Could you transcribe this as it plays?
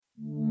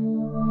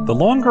The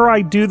longer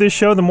I do this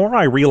show, the more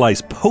I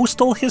realize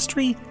postal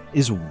history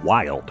is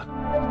wild.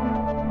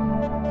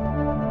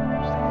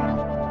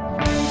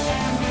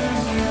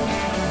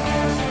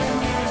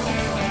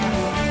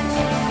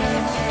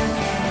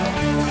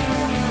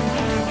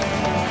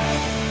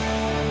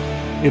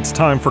 It's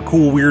time for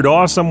Cool, Weird,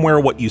 Awesome, where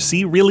what you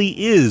see really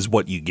is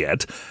what you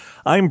get.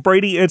 I'm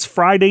Brady. It's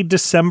Friday,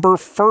 December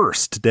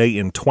 1st. Today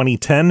in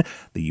 2010,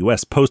 the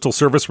U.S. Postal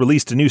Service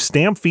released a new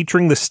stamp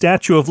featuring the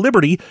Statue of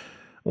Liberty.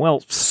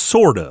 Well,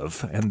 sort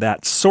of. And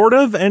that sort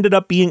of ended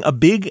up being a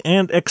big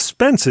and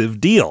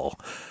expensive deal.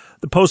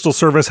 The Postal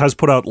Service has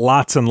put out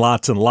lots and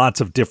lots and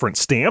lots of different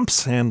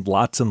stamps, and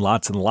lots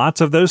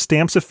of those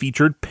stamps have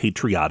featured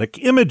patriotic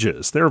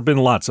images. There have been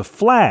lots of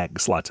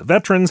flags, lots of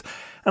veterans,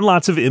 and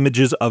lots of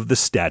images of the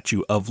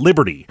Statue of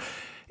Liberty.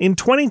 In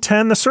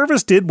 2010, the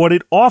service did what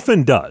it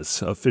often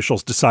does.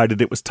 Officials decided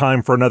it was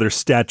time for another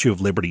Statue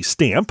of Liberty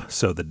stamp,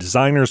 so the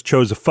designers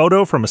chose a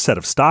photo from a set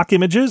of stock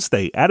images,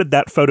 they added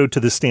that photo to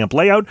the stamp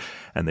layout,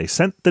 and they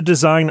sent the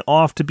design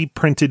off to be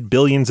printed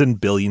billions and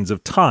billions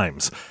of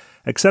times.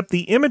 Except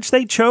the image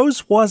they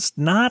chose was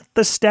not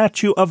the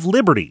Statue of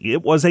Liberty.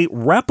 It was a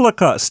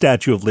replica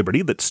Statue of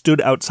Liberty that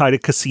stood outside a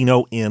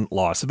casino in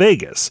Las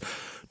Vegas.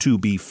 To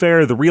be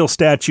fair, the real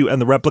statue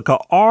and the replica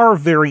are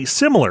very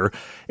similar.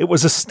 It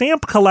was a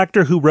stamp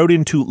collector who wrote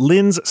into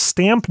Lynn's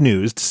Stamp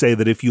News to say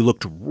that if you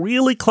looked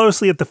really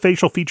closely at the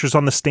facial features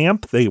on the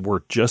stamp, they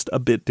were just a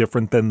bit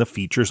different than the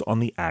features on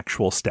the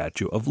actual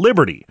Statue of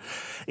Liberty.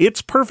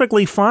 It's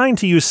perfectly fine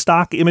to use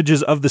stock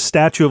images of the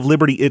Statue of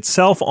Liberty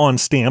itself on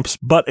stamps,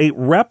 but a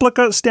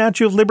replica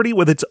Statue of Liberty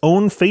with its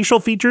own facial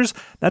features,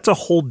 that's a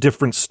whole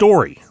different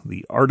story.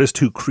 The artist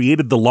who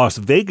created the Las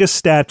Vegas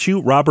statue,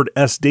 Robert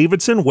S.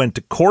 Davidson, went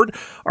to court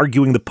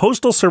arguing the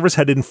Postal Service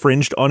had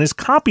infringed on his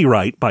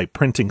copyright by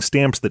printing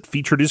stamps that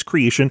featured his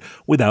creation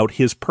without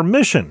his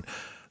permission.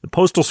 The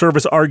Postal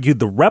Service argued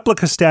the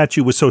replica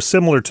statue was so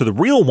similar to the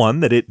real one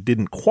that it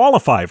didn't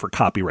qualify for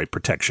copyright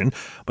protection,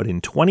 but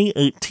in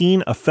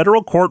 2018, a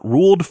federal court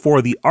ruled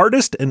for the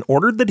artist and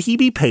ordered that he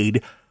be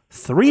paid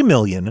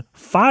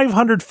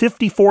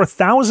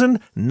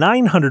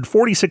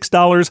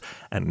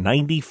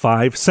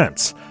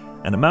 $3,554,946.95,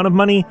 an amount of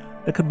money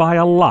that could buy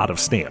a lot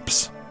of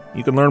stamps.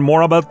 You can learn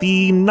more about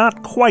the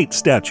not-quite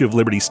Statue of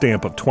Liberty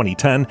stamp of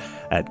 2010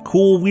 at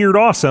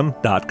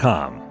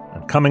coolweirdawesome.com.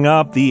 And coming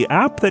up, the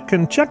app that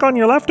can check on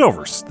your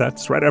leftovers.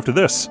 That's right after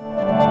this.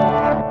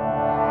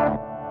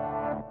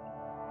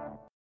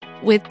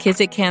 With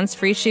Kizik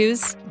hands-free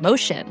shoes,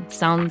 motion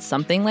sounds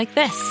something like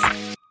this.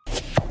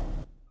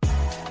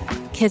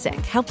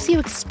 Kizik helps you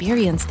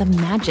experience the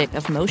magic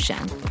of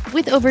motion.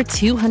 With over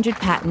 200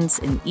 patents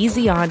and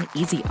easy-on,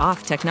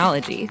 easy-off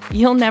technology,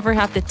 you'll never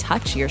have to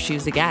touch your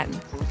shoes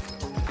again.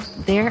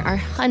 There are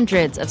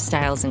hundreds of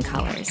styles and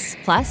colors,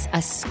 plus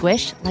a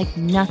squish like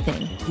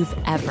nothing you've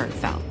ever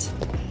felt.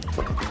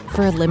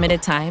 For a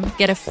limited time,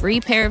 get a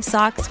free pair of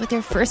socks with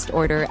your first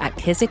order at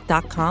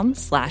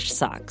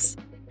kizik.com/socks.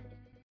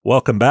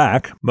 Welcome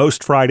back.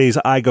 Most Fridays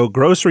I go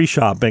grocery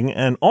shopping,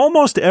 and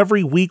almost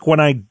every week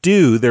when I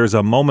do, there's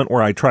a moment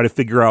where I try to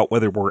figure out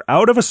whether we're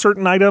out of a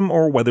certain item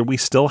or whether we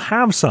still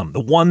have some. The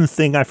one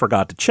thing I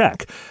forgot to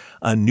check.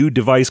 A new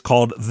device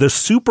called the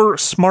Super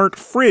Smart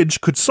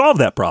Fridge could solve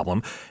that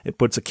problem. It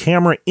puts a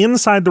camera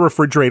inside the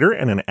refrigerator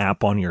and an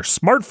app on your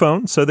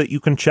smartphone so that you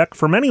can check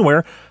from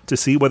anywhere to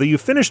see whether you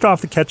finished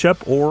off the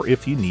ketchup or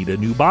if you need a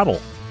new bottle.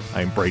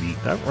 I'm Brady.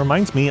 That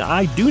reminds me,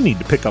 I do need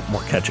to pick up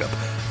more ketchup.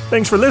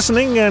 Thanks for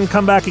listening, and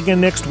come back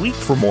again next week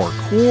for more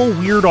Cool,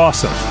 Weird,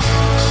 Awesome.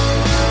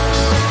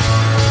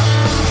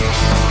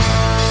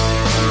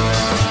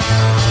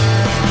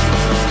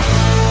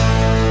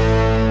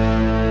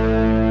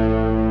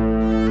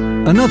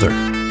 Another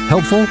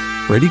helpful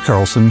Brady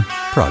Carlson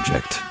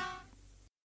project.